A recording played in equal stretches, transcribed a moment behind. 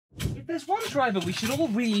there's one driver we should all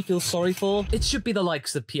really feel sorry for, it should be the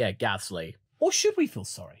likes of Pierre Gasly. Or should we feel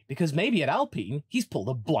sorry? Because maybe at Alpine, he's pulled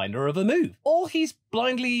a blinder of a move. Or he's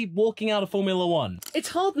blindly walking out of Formula 1. It's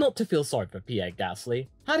hard not to feel sorry for Pierre Gasly.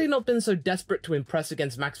 Had he not been so desperate to impress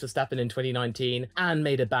against Max Verstappen in 2019 and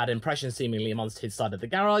made a bad impression seemingly amongst his side of the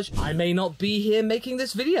garage, I may not be here making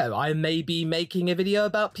this video. I may be making a video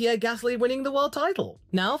about Pierre Gasly winning the world title.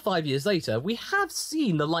 Now, 5 years later, we have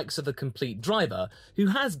seen the likes of a complete driver who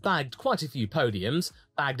has bagged quite a few podiums,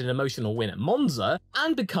 bagged an emotional win at Monza,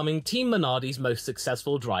 and becoming Team Minardi's most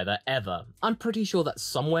successful driver ever. I'm pretty sure that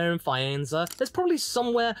somewhere in Faenza, there's probably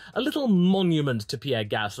somewhere a little monument to Pierre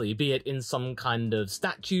Gasly, be it in some kind of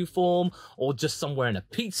statue form, or just somewhere in a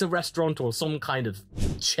pizza restaurant, or some kind of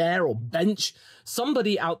chair or bench.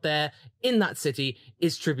 Somebody out there in that city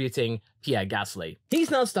is tributing Pierre Gasly.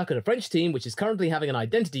 He's now stuck at a French team which is currently having an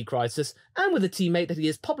identity crisis, and with a teammate that he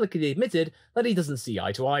has publicly admitted that he doesn't see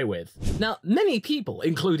eye to eye with. Now, many people,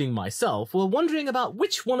 including myself, were wondering about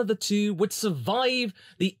which one of the two would survive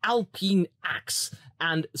the Alpine axe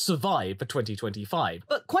and survive for 2025.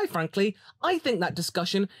 But quite frankly, I think that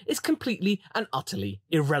discussion is completely and utterly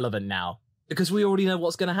irrelevant now, because we already know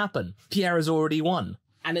what's going to happen. Pierre has already won.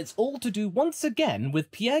 And it's all to do once again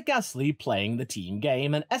with Pierre Gasly playing the team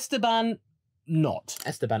game and Esteban not.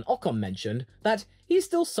 Esteban Ocon mentioned that he's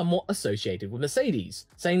still somewhat associated with Mercedes,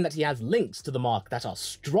 saying that he has links to the marque that are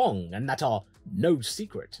strong and that are no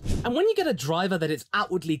secret. And when you get a driver that is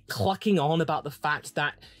outwardly clucking on about the fact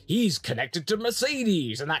that he's connected to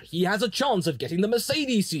Mercedes and that he has a chance of getting the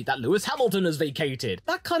Mercedes seat that Lewis Hamilton has vacated,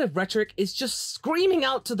 that kind of rhetoric is just screaming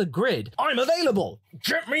out to the grid, "I'm available!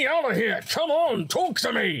 Get me out of here! Come on, talk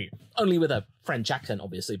to me!" Only with a French accent,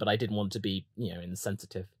 obviously, but I didn't want to be,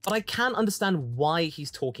 insensitive. But I can understand why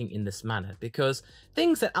he's talking in this manner, because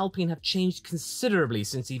things at Alpine have changed considerably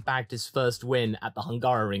since he bagged his first win at the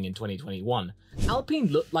Hungaroring in 2021. Alpine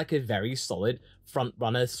looked like a very solid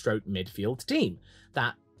front-runner stroke midfield team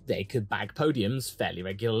that they could bag podiums fairly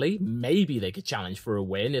regularly. Maybe they could challenge for a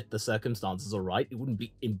win if the circumstances are right. It wouldn't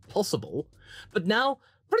be impossible. But now,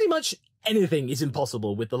 pretty much anything is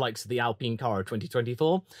impossible with the likes of the Alpine car of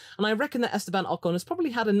 2024, and I reckon that Esteban Ocon has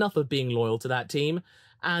probably had enough of being loyal to that team,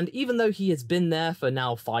 and even though he has been there for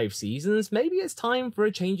now 5 seasons, maybe it's time for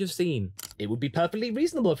a change of scene. It would be perfectly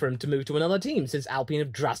reasonable for him to move to another team, since Alpine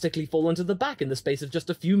have drastically fallen to the back in the space of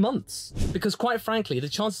just a few months. Because quite frankly, the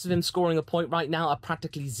chances of him scoring a point right now are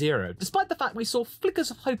practically zero, despite the fact we saw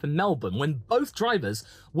flickers of hope in Melbourne when both drivers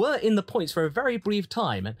were in the points for a very brief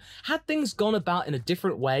time, and had things gone about in a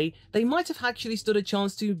different way, they might have actually stood a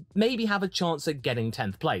chance to maybe have a chance at getting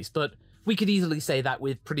 10th place, but we could easily say that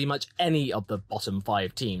with pretty much any of the bottom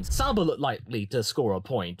 5 teams. Sauber looked likely to score a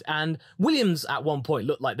point, and Williams at one point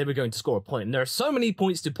looked like they were going to score a point, and there are so many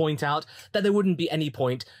points to point out that there wouldn't be any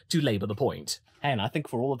point to labour the point. And I think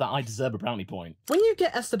for all of that, I deserve a brownie point. When you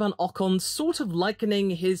get Esteban Ocon sort of likening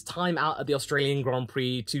his time out at the Australian Grand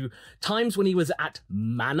Prix to times when he was at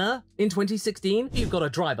Manor in 2016, you've got a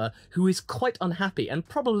driver who is quite unhappy and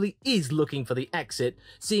probably is looking for the exit,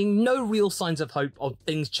 seeing no real signs of hope of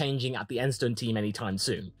things changing at the Enstone team anytime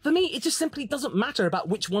soon. For me, it just simply doesn't matter about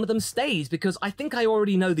which one of them stays, because I think I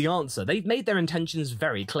already know the answer. They've made their intentions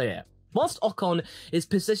very clear. Whilst Ocon is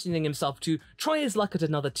positioning himself to try his luck at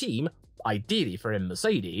another team, ideally for him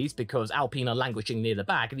Mercedes, because Alpine are languishing near the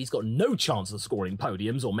back and he's got no chance of scoring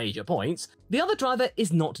podiums or major points, the other driver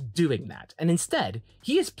is not doing that, and instead,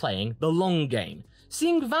 he is playing the long game,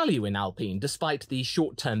 seeing value in Alpine despite the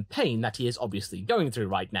short-term pain that he is obviously going through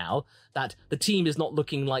right now, that the team is not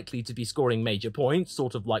looking likely to be scoring major points,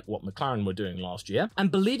 sort of like what McLaren were doing last year,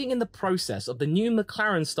 and believing in the process of the new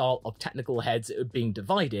McLaren style of technical heads being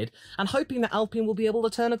divided, and hoping that Alpine will be able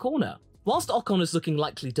to turn a corner. Whilst Ocon is looking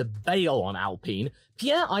likely to bail on Alpine,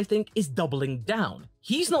 Pierre, I think, is doubling down.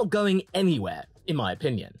 He's not going anywhere, in my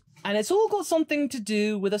opinion. And it's all got something to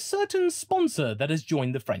do with a certain sponsor that has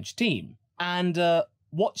joined the French team. And,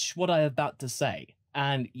 watch what I am about to say.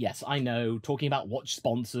 And yes, I know, talking about watch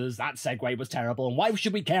sponsors, that segue was terrible, and why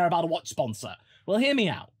should we care about a watch sponsor? Well, hear me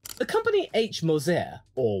out. The company H. Moser,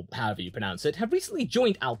 or however you pronounce it, have recently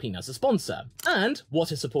joined Alpine as a sponsor. And,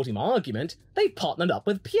 what is supporting my argument, they partnered up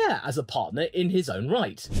with Pierre as a partner in his own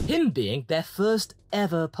right. Him being their first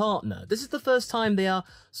ever partner. This is the first time they are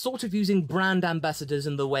sort of using brand ambassadors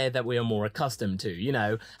in the way that we are more accustomed to. You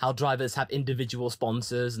know, how drivers have individual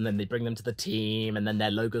sponsors and then they bring them to the team and then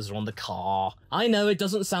their logos are on the car. I know it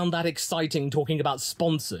doesn't sound that exciting talking about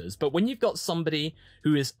sponsors, but when you've got somebody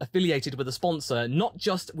who is affiliated with a sponsor, not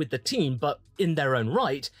just with the team, but in their own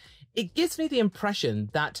right, it gives me the impression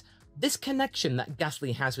that this connection that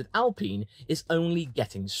Gasly has with Alpine is only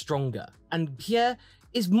getting stronger. And Pierre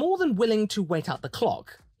is more than willing to wait out the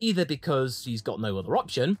clock, either because he's got no other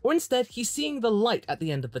option, or instead he's seeing the light at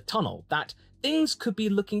the end of the tunnel, that things could be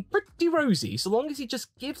looking pretty rosy so long as he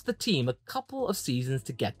just gives the team a couple of seasons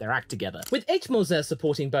to get their act together. With H. Moser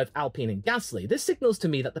supporting both Alpine and Gasly, this signals to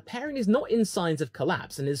me that the pairing is not in signs of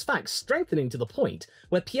collapse and is in fact strengthening to the point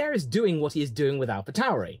where Pierre is doing what he is doing with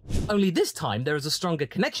AlphaTauri. Only this time there is a stronger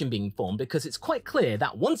connection being formed because it's quite clear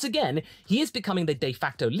that once again he is becoming the de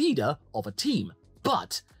facto leader of a team.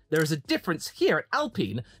 But there is a difference here at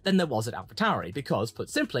Alpine than there was at AlphaTauri because,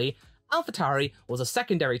 put simply, AlphaTauri was a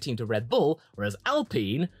secondary team to Red Bull, whereas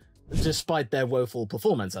Alpine, despite their woeful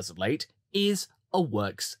performance as of late, is a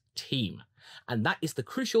works team. And that is the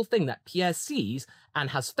crucial thing that Pierre sees and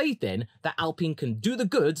has faith in, that Alpine can do the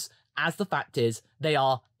goods, as the fact is they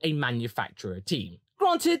are a manufacturer team.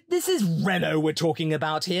 Granted, this is Renault we're talking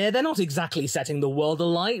about here. They're not exactly setting the world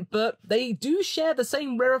alight, but they do share the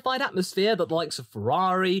same rarefied atmosphere that the likes of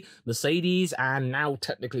Ferrari, Mercedes, and now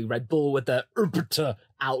technically Red Bull with their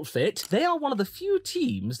outfit. They are one of the few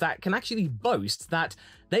teams that can actually boast that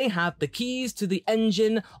they have the keys to the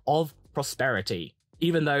engine of prosperity,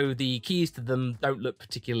 even though the keys to them don't look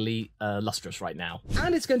particularly lustrous right now.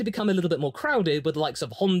 And it's going to become a little bit more crowded with the likes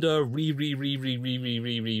of Honda returning.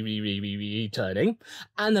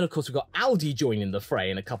 And then of course we've got Audi joining the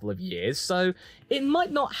fray in a couple of years, so it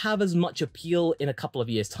might not have as much appeal in a couple of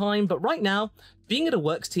years' time, but right now, being at a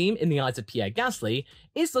works team in the eyes of Pierre Gasly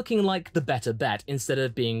is looking like the better bet instead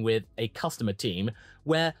of being with a customer team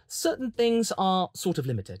where certain things are sort of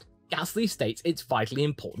limited. Gasly states it's vitally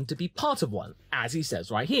important to be part of one, as he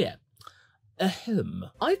says right here. Ahem.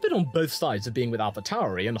 I've been on both sides of being with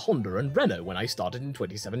AlphaTauri and Honda and Renault when I started in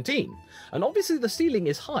 2017, and obviously the ceiling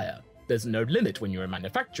is higher. There's no limit when you're a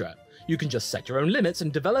manufacturer. You can just set your own limits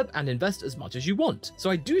and develop and invest as much as you want. So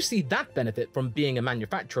I do see that benefit from being a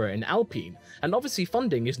manufacturer in Alpine, and obviously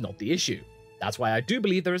funding is not the issue. That's why I do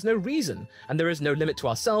believe there is no reason, and there is no limit to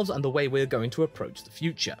ourselves and the way we're going to approach the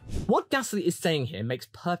future. What Gasly is saying here makes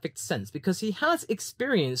perfect sense because he has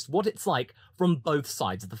experienced what it's like from both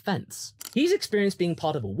sides of the fence. He's experienced being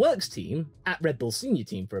part of a works team, at Red Bull senior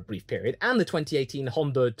team for a brief period, and the 2018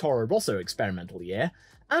 Honda Toro Rosso experimental year,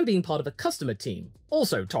 and being part of a customer team,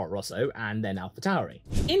 also Toro Rosso and then AlphaTauri.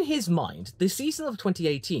 In his mind, the season of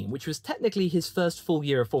 2018, which was technically his first full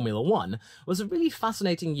year of Formula 1, was a really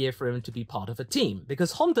fascinating year for him to be part of a team,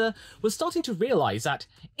 because Honda was starting to realise that,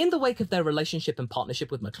 in the wake of their relationship and partnership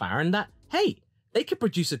with McLaren, that, hey, they could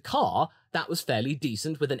produce a car that was fairly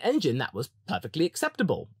decent with an engine that was perfectly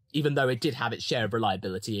acceptable, even though it did have its share of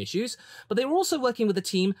reliability issues, but they were also working with a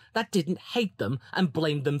team that didn't hate them and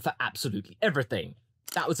blamed them for absolutely everything.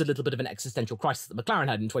 That was a little bit of an existential crisis that McLaren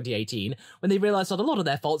had in 2018, when they realised that a lot of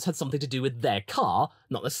their faults had something to do with their car,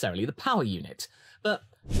 not necessarily the power unit. But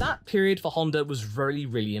that period for Honda was really,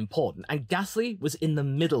 really important, and Gasly was in the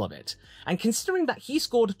middle of it. And considering that he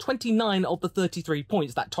scored 29 of the 33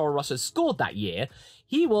 points that Toro Rosso scored that year,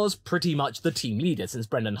 he was pretty much the team leader since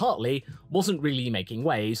Brendan Hartley wasn't really making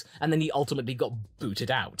waves, and then he ultimately got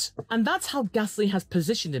booted out. And that's how Gasly has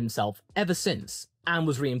positioned himself ever since, and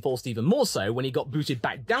was reinforced even more so when he got booted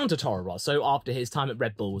back down to Toro Rosso after his time at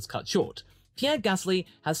Red Bull was cut short. Pierre Gasly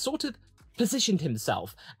has sort of positioned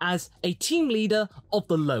himself as a team leader of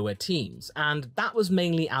the lower teams, and that was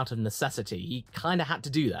mainly out of necessity. He kind of had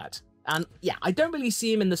to do that. And yeah, I don't really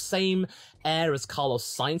see him in the same air as Carlos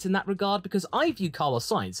Sainz in that regard, because I view Carlos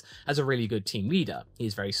Sainz as a really good team leader.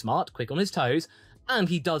 He's very smart, quick on his toes, and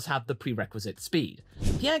he does have the prerequisite speed.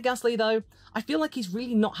 Pierre Gasly, though, I feel like he's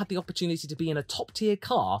really not had the opportunity to be in a top-tier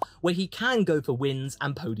car where he can go for wins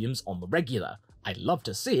and podiums on the regular. I'd love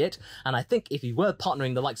to see it, and I think if he were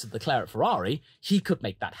partnering the likes of Leclerc at Ferrari, he could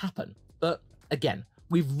make that happen. But again,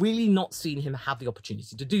 we've really not seen him have the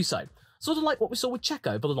opportunity to do so. Sort of like what we saw with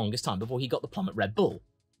Checo for the longest time before he got the plum at Red Bull,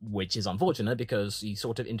 which is unfortunate because he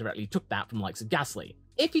sort of indirectly took that from the likes of Gasly.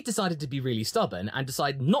 If he decided to be really stubborn and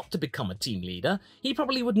decide not to become a team leader, he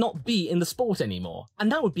probably would not be in the sport anymore,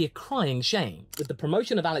 and that would be a crying shame. With the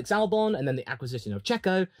promotion of Alex Albon and then the acquisition of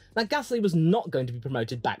Checo, that Gasly was not going to be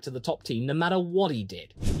promoted back to the top team no matter what he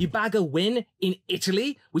did. You bag a win in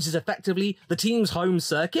Italy, which is effectively the team's home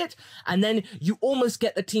circuit, and then you almost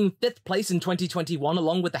get the team 5th place in 2021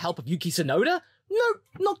 along with the help of Yuki Tsunoda? No,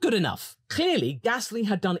 not good enough. Clearly, Gasly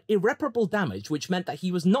had done irreparable damage, which meant that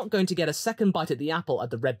he was not going to get a second bite at the apple support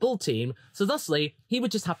at the Red Bull team, so thusly, he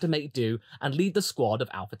would just have to make do and lead the squad of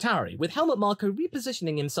AlphaTauri, with Helmut Marko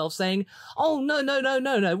repositioning himself saying, oh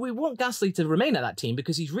no, we want Gasly to remain at that team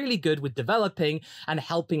because he's really good with developing and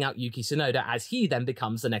helping out Yuki Tsunoda as he then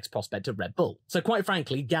becomes the next prospect of Red Bull. So quite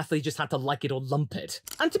frankly, Gasly just had to like it or lump it.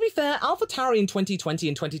 And to be fair, AlphaTauri in 2020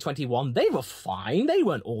 and 2021, they were fine, they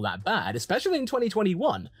weren't all that bad, especially in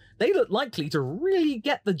 2021. They looked likely to really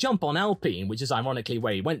get the jump on Alpine, which is ironically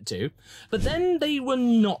where he went to, but then they were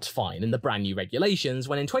not fine in the brand new regulations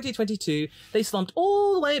when in 2022 they slumped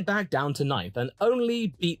all the way back down to 9th and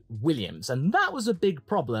only beat Williams, and that was a big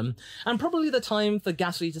problem, and probably the time for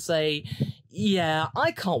Gasly to say, yeah,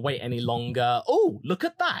 I can't wait any longer. Oh, look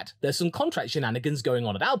at that. There's some contract shenanigans going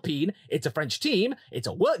on at Alpine. It's a French team. It's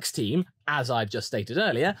a works team, as I've just stated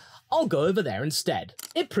earlier. I'll go over there instead.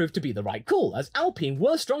 It proved to be the right call, as Alpine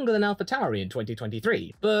were stronger than AlphaTauri in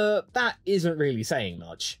 2023, but that isn't really saying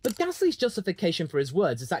much. But Gasly's justification for his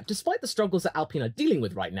words is that despite the struggles that Alpine are dealing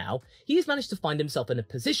with right now, he has managed to find himself in a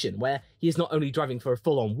position where he is not only driving for a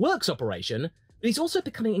full-on works operation, but he's also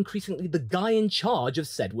becoming increasingly the guy in charge of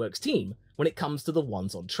said works team when it comes to the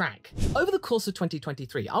ones on track. Over the course of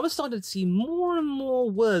 2023, I was starting to see more and more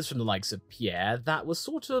words from the likes of Pierre that were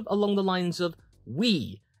sort of along the lines of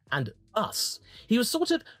we and us. He was sort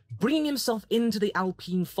of bringing himself into the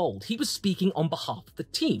Alpine fold. He was speaking on behalf of the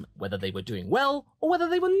team, whether they were doing well or whether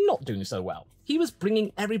they were not doing so well. He was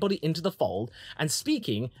bringing everybody into the fold and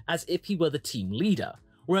speaking as if he were the team leader.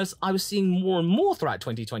 Whereas I was seeing more and more throughout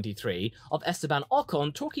 2023 of Esteban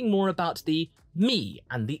Ocon talking more about the me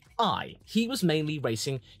and the I. He was mainly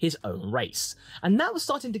racing his own race. And that was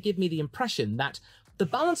starting to give me the impression that the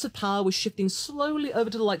balance of power was shifting slowly over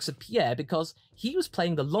to the likes of Pierre because he was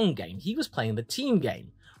playing the long game, he was playing the team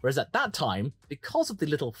game. Whereas at that time, because of the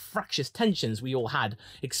little fractious tensions we all had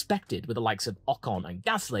expected with the likes of Ocon and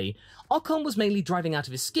Gasly, Ocon was mainly driving out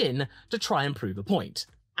of his skin to try and prove a point,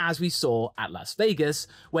 as we saw at Las Vegas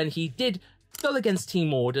when he did go against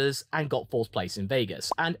team orders and got 4th place in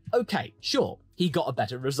Vegas. And okay, sure, he got a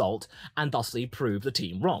better result and thusly proved the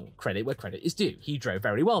team wrong. Credit where credit is due. He drove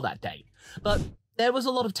very well that day. But there was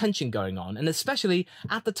a lot of tension going on, and especially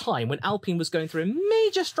at the time when Alpine was going through a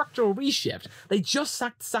major structural reshift. They just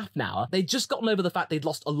sacked Safnauer, they'd just gotten over the fact they'd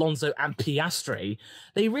lost Alonso and Piastri.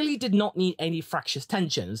 They really did not need any fractious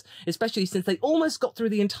tensions, especially since they almost got through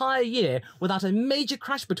the entire year without a major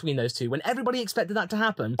crash between those two when everybody expected that to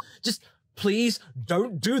happen. Just please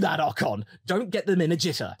don't do that, Ocon. Don't get them in a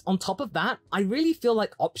jitter. On top of that, I really feel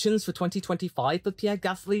like options for 2025 for Pierre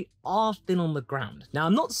Gasly are thin on the ground. Now,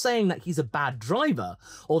 I'm not saying that he's a bad driver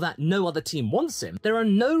or that no other team wants him. There are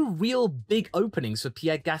no real big openings for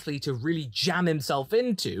Pierre Gasly to really jam himself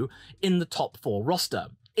into in the top 4 roster.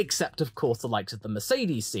 Except, of course, the likes of the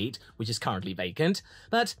Mercedes seat, which is currently vacant.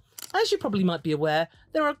 But as you probably might be aware,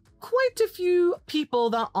 there are quite a few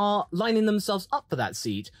people that are lining themselves up for that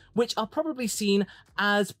seat, which are probably seen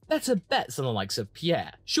as better bets than the likes of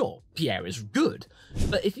Pierre. Sure, Pierre is good,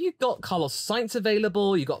 but if you've got Carlos Sainz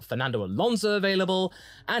available, you've got Fernando Alonso available,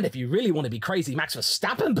 and if you really want to be crazy, Max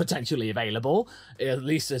Verstappen potentially available, at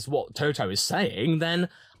least is what Toto is saying, then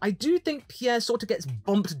I do think Pierre sort of gets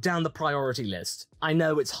bumped down the priority list. I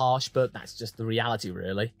know it's harsh, but that's just the reality,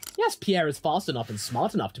 really. Yes, Pierre is fast enough and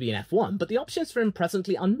smart enough to be an F1, but the options for him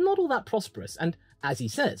presently are not all that prosperous, and as he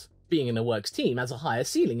says, being in a works team has a higher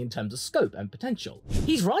ceiling in terms of scope and potential.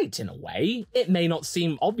 He's right in a way. It may not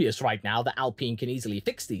seem obvious right now that Alpine can easily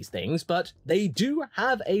fix these things, but they do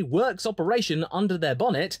have a works operation under their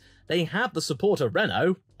bonnet. They have the support of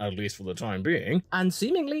Renault, at least for the time being, and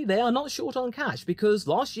seemingly they are not short on cash because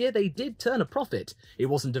last year they did turn a profit. It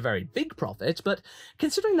wasn't a very big profit, but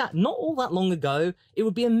considering that not all that long ago, it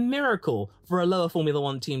would be a miracle for a lower Formula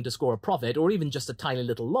 1 team to score a profit or even just a tiny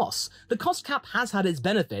little loss. The cost cap has had its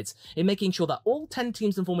benefits in making sure that all 10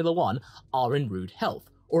 teams in Formula 1 are in rude health,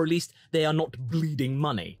 or at least they are not bleeding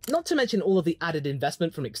money. Not to mention all of the added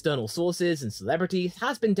investment from external sources and celebrities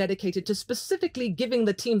has been dedicated to specifically giving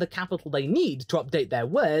the team the capital they need to update their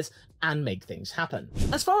wares and make things happen.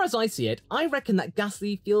 As far as I see it, I reckon that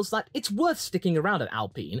Gasly feels that it's worth sticking around at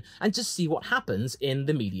Alpine and just see what happens in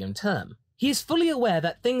the medium term. He is fully aware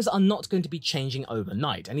that things are not going to be changing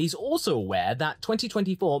overnight, and he's also aware that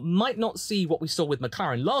 2024 might not see what we saw with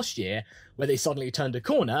McLaren last year, where they suddenly turned a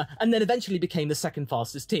corner and then eventually became the second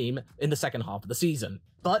fastest team in the second half of the season.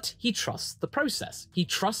 But he trusts the process. He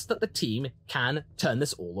trusts that the team can turn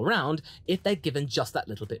this all around if they're given just that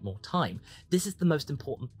little bit more time. This is the most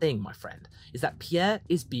important thing, my friend, is that Pierre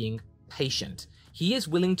is being patient. He is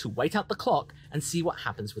willing to wait out the clock and see what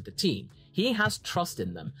happens with the team. He has trust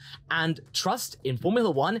in them, and trust in Formula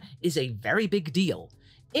 1 is a very big deal.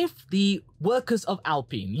 If the workers of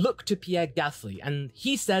Alpine look to Pierre Gasly and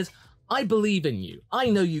he says, I believe in you, I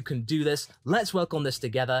know you can do this, let's work on this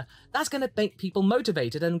together, that's going to make people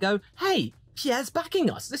motivated and go, hey, Pierre's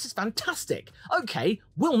backing us, this is fantastic, okay,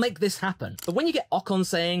 we'll make this happen. But when you get Ocon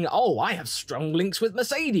saying, oh, I have strong links with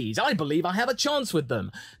Mercedes, I believe I have a chance with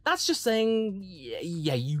them, that's just saying,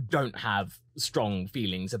 yeah, you don't have strong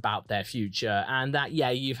feelings about their future, and that, yeah,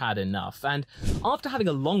 you've had enough. And after having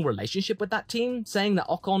a long relationship with that team, saying that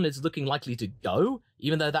Ocon is looking likely to go,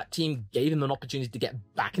 even though that team gave him an opportunity to get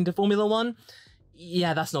back into Formula One,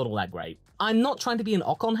 yeah, that's not all that great. I'm not trying to be an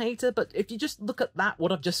Ocon hater, but if you just look at that,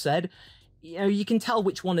 what I've just said, you know, you can tell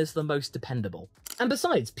which one is the most dependable. And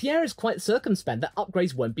besides, Pierre is quite circumspect that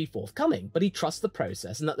upgrades won't be forthcoming, but he trusts the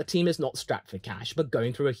process and that the team is not strapped for cash, but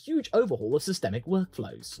going through a huge overhaul of systemic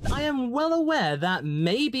workflows. I am well aware that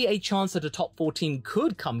maybe a chance at a top 14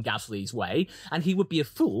 could come Gasly's way, and he would be a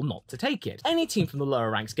fool not to take it. Any team from the lower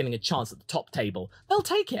ranks getting a chance at the top table, they'll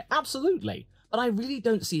take it, absolutely. But I really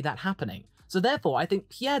don't see that happening. So therefore, I think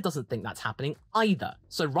Pierre doesn't think that's happening either.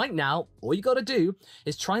 So right now, all you gotta do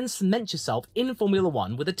is try and cement yourself in Formula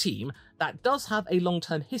One with a team that does have a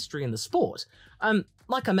long-term history in the sport.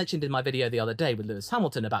 Like I mentioned in my video the other day with Lewis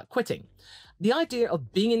Hamilton about quitting. The idea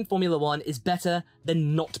of being in Formula One is better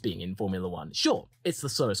than not being in Formula One. Sure, it's the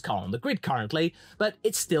slowest car on the grid currently, but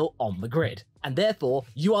it's still on the grid. And therefore,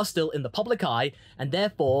 you are still in the public eye, and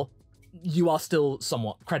therefore, you are still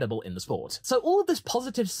somewhat credible in the sport. So all of this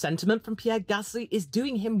positive sentiment from Pierre Gasly is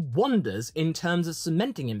doing him wonders in terms of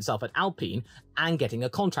cementing himself at Alpine and getting a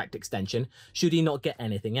contract extension should he not get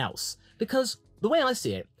anything else. Because the way I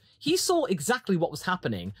see it, he saw exactly what was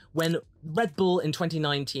happening when Red Bull in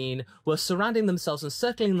 2019 were surrounding themselves and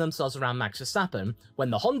circling themselves around Max Verstappen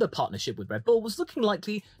when the Honda partnership with Red Bull was looking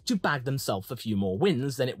likely to bag themselves a few more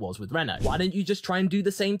wins than it was with Renault. Why don't you just try and do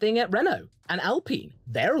the same thing at Renault and Alpine?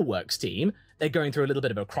 They're a works team. They're going through a little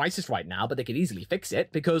bit of a crisis right now, but they could easily fix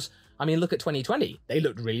it because, I mean, look at 2020. They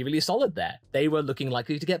looked really, really solid there. They were looking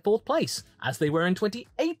likely to get 4th place, as they were in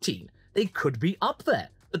 2018. They could be up there,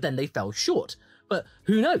 but then they fell short. But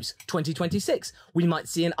who knows, 2026, we might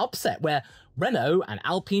see an upset where Renault and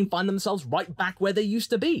Alpine find themselves right back where they used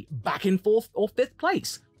to be, back in 4th or 5th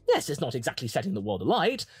place. Yes, it's not exactly setting the world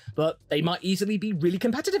alight, but they might easily be really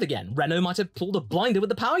competitive again. Renault might have pulled a blinder with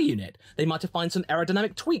the power unit. They might have found some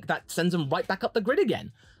aerodynamic tweak that sends them right back up the grid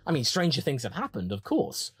again. I mean, stranger things have happened, of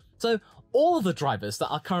course. So all of the drivers that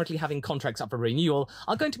are currently having contracts up for renewal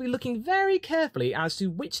are going to be looking very carefully as to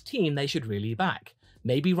which team they should really back.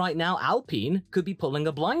 Maybe right now Alpine could be pulling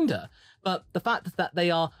a blinder, but the fact that they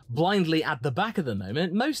are blindly at the back at the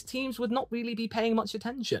moment, most teams would not really be paying much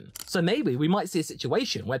attention. So maybe we might see a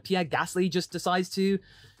situation where Pierre Gasly just decides to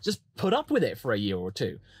just put up with it for a year or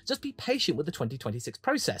two. Just be patient with the 2026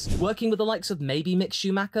 process, working with the likes of maybe Mick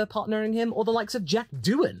Schumacher partnering him or the likes of Jack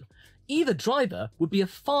Doohan. Either driver would be a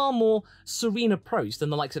far more serene approach than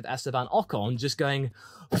the likes of Esteban Ocon just going,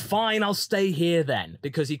 fine, I'll stay here then,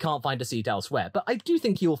 because he can't find a seat elsewhere. But I do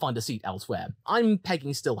think he will find a seat elsewhere. I'm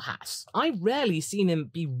pegging still Haas. I rarely seen him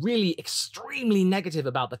be really extremely negative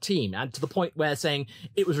about the team, and to the point where saying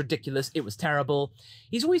it was ridiculous, it was terrible.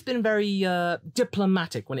 He's always been very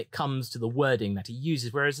diplomatic when it comes to the wording that he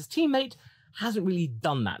uses, whereas his teammate hasn't really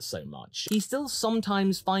done that so much. He still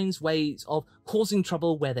sometimes finds ways of causing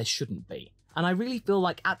trouble where there shouldn't be. And I really feel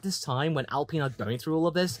like at this time, when Alpine are going through all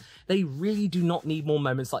of this, they really do not need more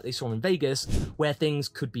moments like they saw in Vegas, where things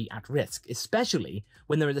could be at risk, especially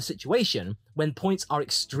when they're in a situation when points are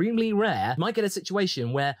extremely rare. You might get a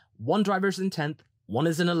situation where one driver is in 10th, one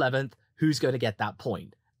is in 11th, who's going to get that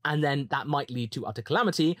point? And then that might lead to utter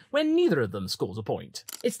calamity when neither of them scores a point.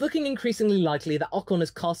 It's looking increasingly likely that Ocon is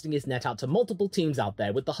casting his net out to multiple teams out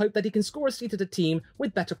there with the hope that he can score a seat at a team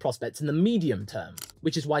with better prospects in the medium term,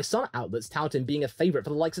 which is why some outlets tout him being a favourite for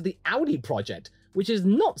the likes of the Audi project, which is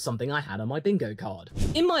not something I had on my bingo card.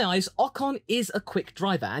 In my eyes, Ocon is a quick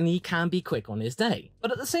driver and he can be quick on his day,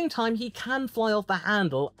 but at the same time he can fly off the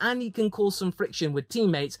handle and he can cause some friction with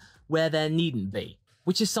teammates where there needn't be,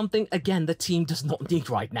 which is something, again, the team does not need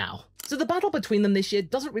right now. So the battle between them this year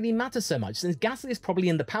doesn't really matter so much, since Gasly is probably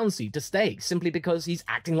in the pound seat to stay, simply because he's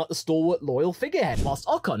acting like the stalwart, loyal figurehead, whilst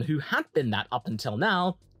Ocon, who had been that up until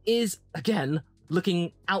now, is, again,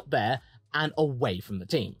 looking out there and away from the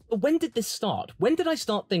team. But when did this start? When did I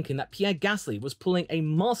start thinking that Pierre Gasly was pulling a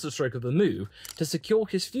masterstroke of a move to secure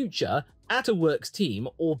his future at a works team,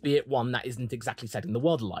 albeit one that isn't exactly setting the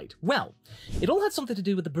world alight? Well, it all had something to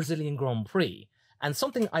do with the Brazilian Grand Prix, and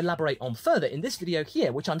something I elaborate on further in this video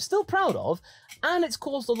here, which I'm still proud of, and it's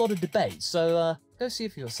caused a lot of debate, so go see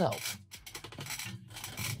it for yourself.